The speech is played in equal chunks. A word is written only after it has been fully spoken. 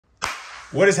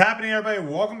What is happening, everybody?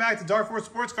 Welcome back to Darkhorse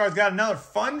Sports Cards. Got another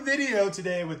fun video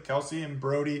today with Kelsey and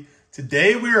Brodie.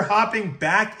 Today we are hopping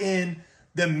back in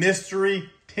the mystery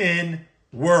pin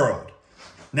world.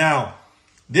 Now,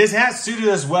 this has suited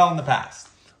us well in the past.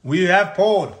 We have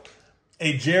pulled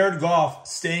a Jared Goff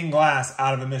stained glass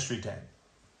out of a mystery tin.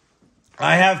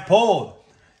 I have pulled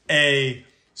a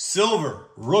silver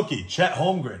rookie Chet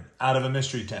Holmgren out of a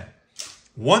mystery tin.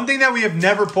 One thing that we have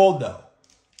never pulled, though.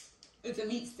 It's a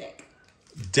meat stick.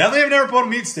 Definitely have never pulled a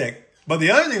meat stick. But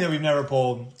the other thing that we've never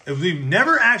pulled is we've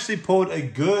never actually pulled a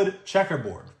good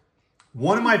checkerboard.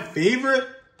 One of my favorite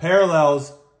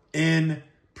parallels in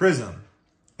Prizm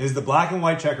is the black and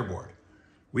white checkerboard.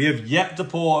 We have yet to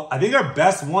pull, I think our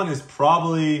best one is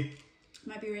probably...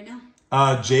 Might be right now.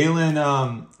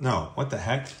 Jalen, no, what the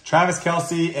heck? Travis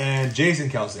Kelsey and Jason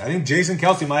Kelsey. I think Jason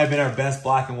Kelsey might have been our best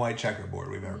black and white checkerboard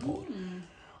we've ever pulled.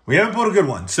 We haven't pulled a good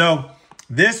one. So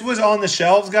this was on the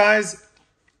shelves, guys.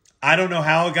 I don't know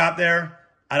how it got there.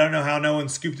 I don't know how no one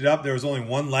scooped it up. There was only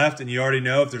one left, and you already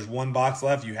know if there's one box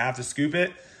left, you have to scoop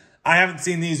it. I haven't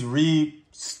seen these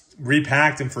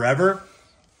repacked in forever.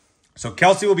 So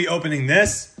Kelsey will be opening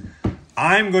this.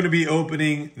 I'm going to be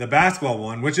opening the basketball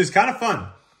one, which is kind of fun.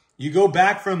 You go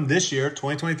back from this year,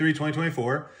 2023,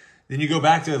 2024. Then you go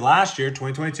back to last year,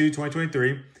 2022,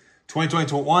 2023,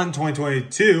 2021,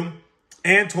 2022,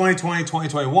 and 2020,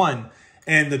 2021.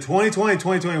 And the 2020,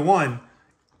 2021...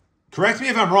 correct me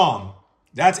if I'm wrong,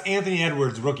 that's Anthony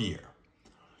Edwards' rookie year.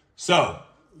 So,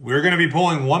 we're going to be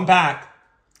pulling one pack.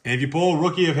 And if you pull a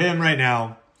rookie of him right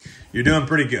now, you're doing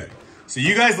pretty good. So,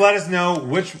 you guys let us know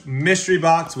which mystery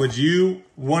box would you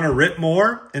want to rip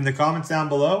more in the comments down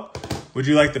below. Would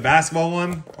you like the basketball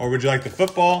one or would you like the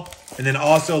football? And then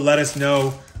also let us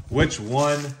know which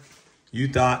one you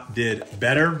thought did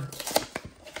better.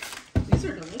 These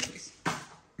are delicious.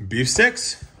 Beef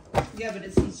sticks? Yeah, but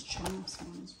it's these chunks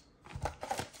ones.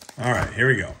 All right, here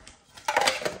we go.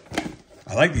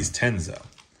 I like these tins, though.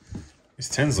 These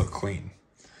tins look clean.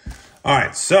 All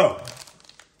right, so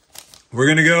we're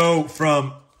going to go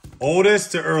from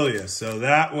oldest to earliest. So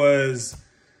that was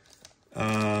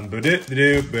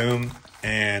boom,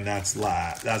 and that's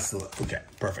okay,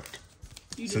 perfect.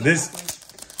 So this,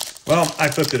 well, I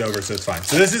flipped it over, so it's fine.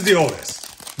 So this is the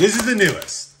oldest. This is the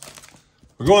newest.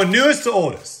 We're going newest to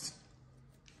oldest.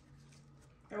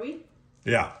 Are we?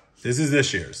 Yeah, this is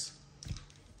this year's.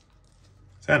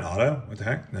 Is that an auto? What the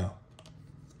heck? No.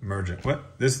 Emergent.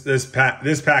 What? This pack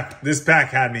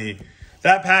had me.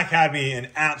 That pack had me in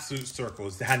absolute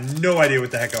circles. I had no idea what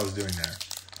the heck I was doing there.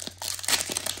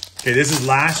 Okay, this is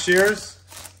last year's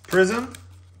Prizm.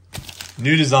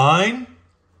 New design.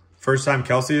 First time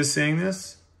Kelsey is seeing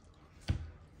this.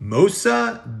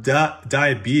 Mosa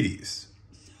Diabetes.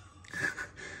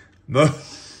 No.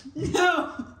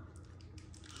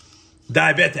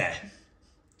 Diabete.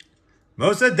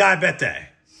 Mosa Diabete.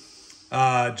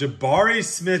 Jabari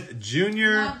Smith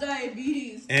Jr. Not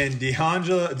diabetes. And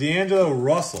D'Angelo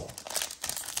Russell.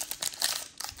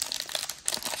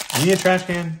 You need a trash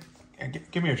can?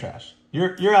 Give me your trash.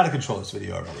 You're out of control this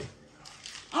video already.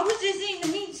 I was just eating the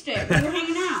meat stick. We were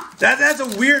hanging out. That's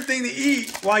a weird thing to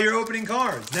eat while you're opening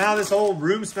cards. Now this whole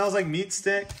room smells like meat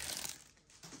stick.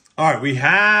 All right, we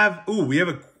have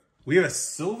a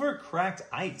silver cracked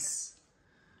ice.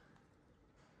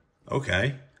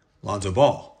 Okay. Lonzo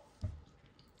Ball.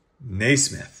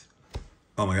 Naismith.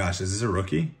 Oh my gosh, is this a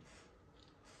rookie?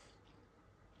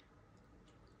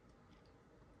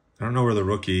 I don't know where the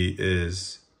rookie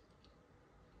is.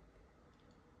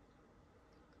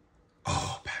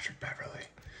 Oh, Patrick Beverly.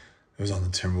 It was on the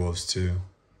Timberwolves too.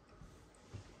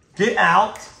 Get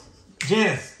out.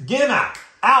 Janice, get him out.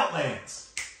 Out,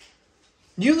 Lance.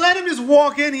 You let him just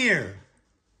walk in here.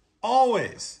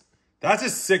 Always. That's a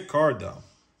sick card, though.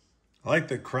 I like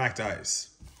the cracked ice.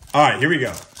 All right, here we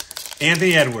go.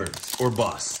 Anthony Edwards or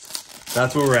bust.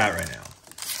 That's where we're at right now.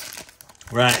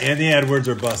 We're at Anthony Edwards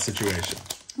or bust situation.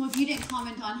 Well, if you didn't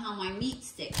comment on how my meat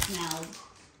stick smelled.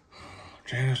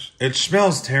 Janice, it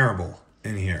smells terrible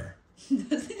in here.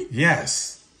 Does it?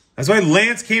 Yes. That's why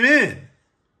Lance came in.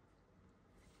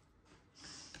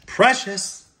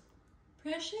 Precious.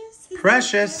 Precious?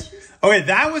 Precious. Okay,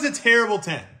 that was a terrible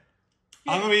 10.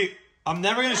 I'm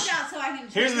never going to...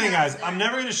 Here's the thing, guys. I'm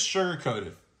never going to sugarcoat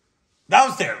it. That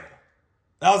was terrible.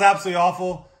 That was absolutely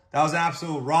awful. That was an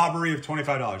absolute robbery of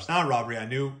 $25. Not a robbery. I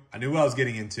knew what I was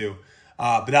getting into.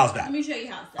 But that was bad. Let me show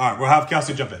you how it's done. All right, we'll have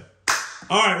Kelsey jump in.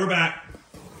 All right, we're back.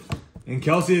 And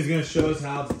Kelsey is going to show us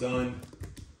how it's done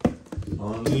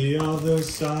on the other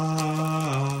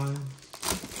side.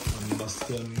 I must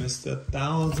have missed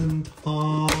 1,000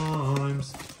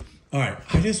 times. All right,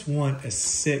 I just want a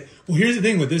sick. Well, here's the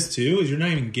thing with this too is you're not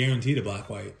even guaranteed a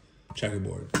black-white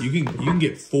checkerboard. You can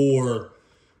get 4.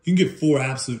 You can get 4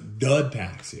 absolute dud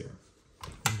packs here.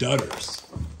 Dudders.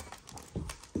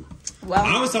 Well,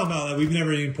 I was talking about that we've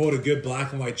never even pulled a good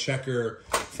black and white checker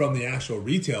from the actual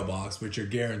retail box, which you're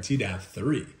guaranteed to have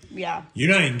 3. yeah. You're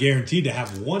not even guaranteed to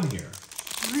have 1 here.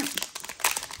 All right.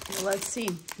 Well, let's see.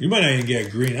 You might not even get a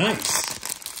green ice.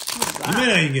 You might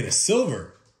not even get a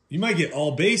silver. You might get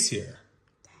all base here.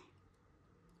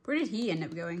 Where did he end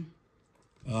up going?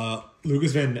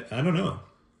 Lucas Van... I don't know.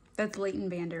 That's Leighton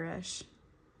Vander Esch.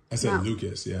 I said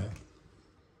Lucas, yeah.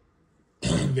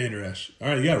 Van Der Esch. All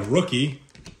right, you got a rookie.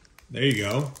 There you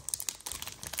go.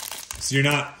 So you're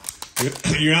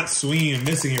not swinging and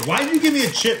missing here. Why did you give me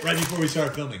a chip right before we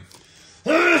started filming?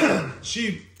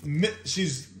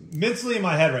 She's mentally in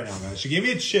my head right now, guys. She gave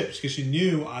me a chip because she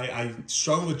knew I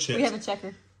struggle with chips. We have a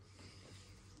checker.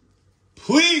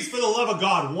 Please, for the love of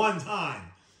God,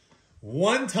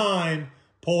 one time,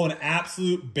 pull an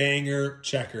absolute banger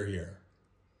checker here.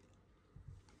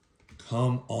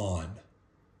 Come on.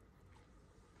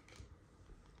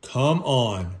 Come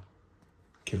on.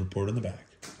 Kid report on the back.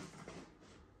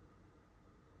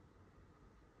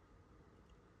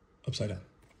 Upside down.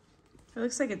 It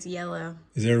looks like it's yellow.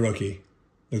 Is there a rookie?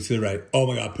 Looks to the right. Oh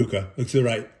my God, Puka. Looks to the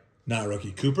right. Not a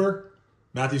rookie. Cooper?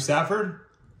 Matthew Stafford?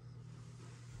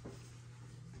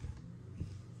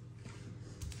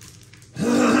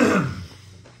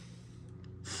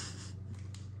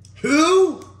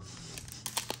 Who?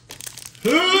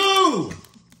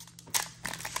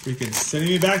 Freaking sending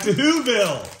me back to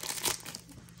Whoville.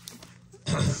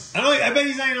 I bet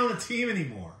he's not even on the team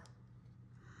anymore.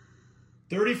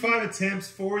 35 attempts,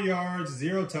 4 yards,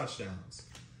 0 touchdowns.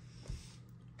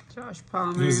 Josh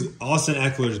Palmer. It was Austin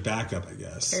Eckler's backup, I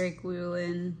guess. Eric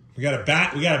Whelan. We got a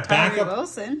backup.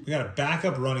 Wilson. We got a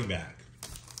backup running back.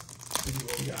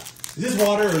 What we got? Is this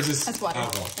water or is this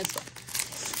alcohol? That's water.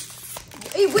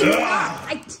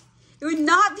 It would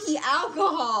not be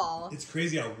alcohol. It's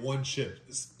crazy how one chip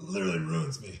this literally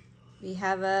ruins me. We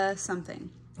have something.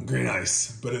 Green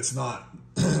ice, but it's not.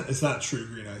 It's not true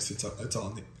green ice. It's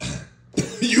on the.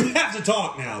 You have to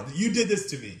talk now. You did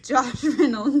this to me. Josh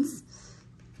Reynolds.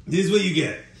 This is what you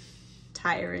get.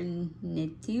 Tyron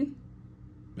Matthew.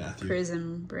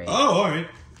 Prizm break. Oh, all right.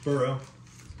 Burrow.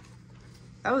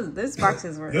 Oh, those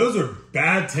boxes were. Those are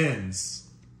bad 10s.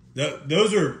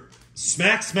 Those are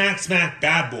smack,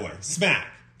 bad boy. Smack.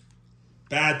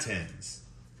 Bad 10s.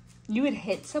 You would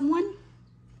hit someone?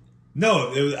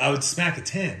 No, I would smack a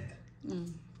 10.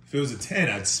 If it was a 10,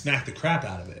 I'd smack the crap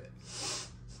out of it.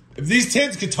 If these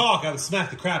 10s could talk, I would smack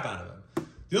the crap out of them.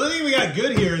 The only thing we got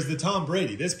good here is the Tom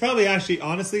Brady. This probably actually,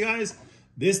 honestly, guys,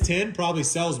 this 10 probably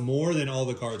sells more than all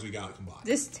the cards we got combined.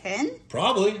 This 10?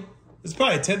 Probably. It's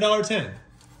probably a $10 10.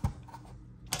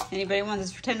 Anybody want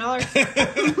this for $10?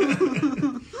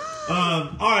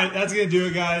 All right, that's going to do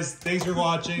it, guys. Thanks for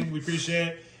watching. We appreciate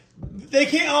it. They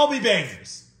can't all be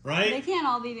bangers, right? They can't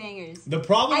all be bangers. The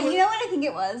problem you know what I think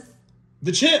it was?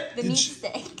 The chip. The meat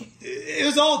steak. It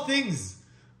was all things.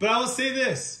 But I will say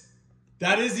this.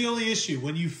 That is the only issue.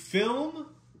 When you film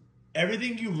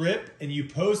everything you rip and you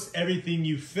post everything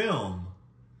you film,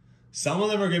 some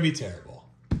of them are going to be terrible.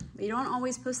 We don't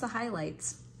always post the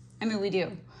highlights. I mean, we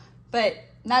do. But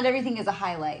not everything is a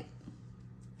highlight.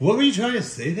 What were you trying to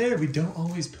say there? We don't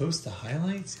always post the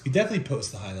highlights? We definitely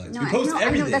post the highlights. No, we post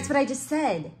everything. I know, that's what I just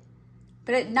said.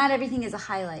 But not everything is a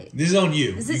highlight. This is on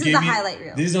you. This isn't the highlight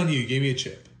reel. This is on you. You gave me a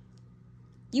chip.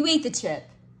 You ate the chip.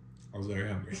 I was very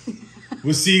hungry.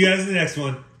 We'll see you guys in the next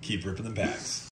one. Keep ripping them packs.